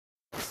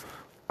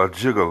A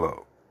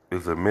gigolo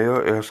is a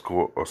male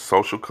escort or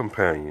social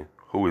companion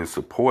who is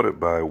supported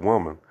by a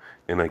woman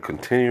in a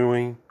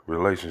continuing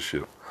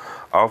relationship,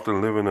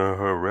 often living in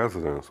her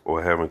residence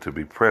or having to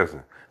be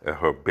present at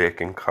her beck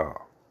and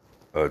call.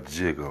 A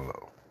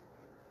gigolo.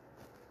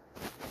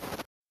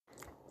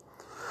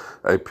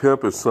 A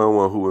pimp is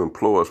someone who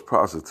employs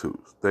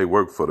prostitutes. They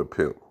work for the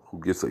pimp, who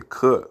gets a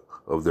cut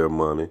of their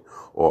money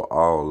or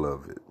all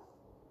of it.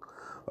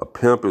 A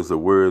pimp is a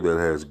word that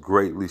has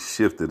greatly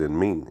shifted in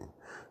meaning,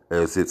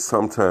 as it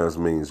sometimes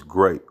means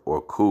great or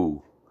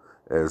cool,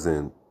 as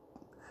in,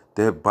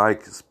 that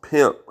bike is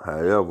pimp.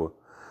 However,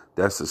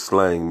 that's a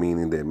slang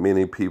meaning that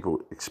many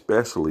people,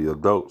 especially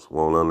adults,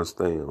 won't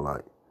understand,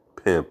 like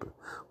pimping.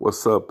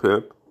 What's up,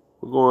 pimp?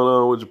 What's going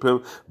on with your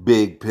pimp?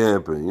 Big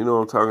pimping. You know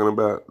what I'm talking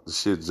about? The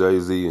shit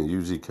Jay-Z and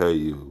UGK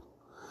use.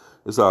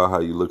 It's all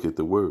how you look at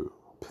the word,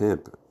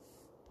 pimping.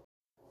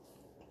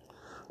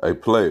 A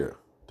player,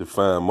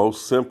 defined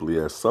most simply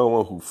as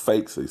someone who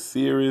fakes a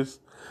serious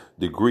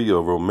degree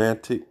of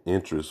romantic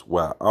interest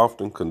while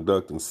often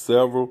conducting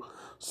several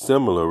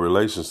similar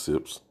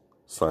relationships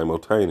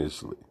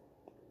simultaneously.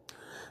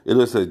 It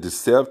is a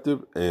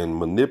deceptive and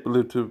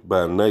manipulative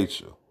by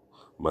nature.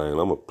 Man,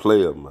 I'm a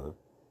player, man.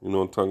 You know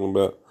what I'm talking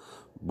about?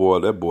 Boy,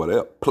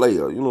 that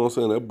player. You know what I'm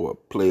saying? That boy,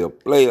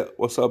 player.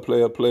 What's up,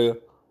 player?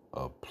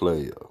 A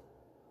player.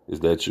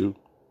 Is that you?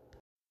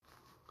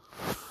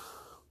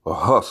 A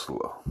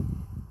hustler.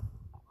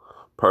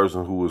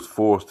 Person who is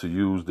forced to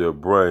use their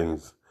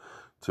brains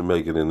to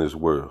make it in this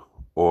world,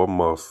 or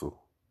muscle.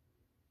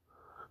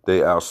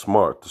 They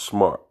outsmart the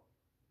smart,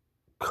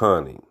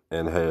 cunning,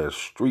 and have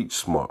street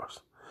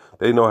smarts.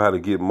 They know how to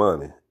get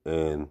money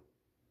and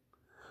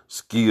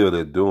skilled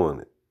at doing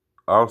it.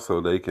 Also,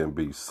 they can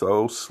be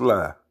so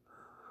sly,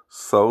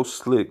 so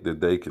slick that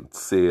they can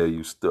sell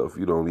you stuff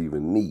you don't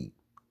even need.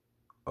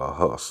 A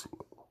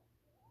hustler.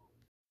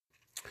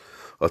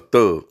 A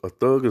thug. A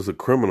thug is a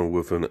criminal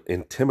with an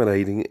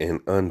intimidating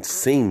and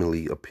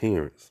unseemly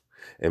appearance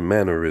and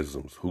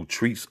mannerisms who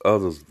treats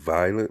others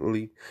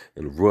violently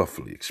and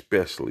roughly,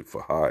 especially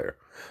for hire,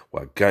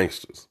 while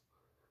gangsters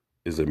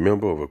is a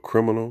member of a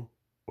criminal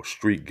or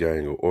street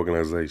gang or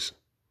organization.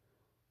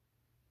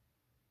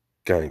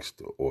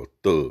 Gangster or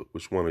thug,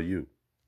 which one are you?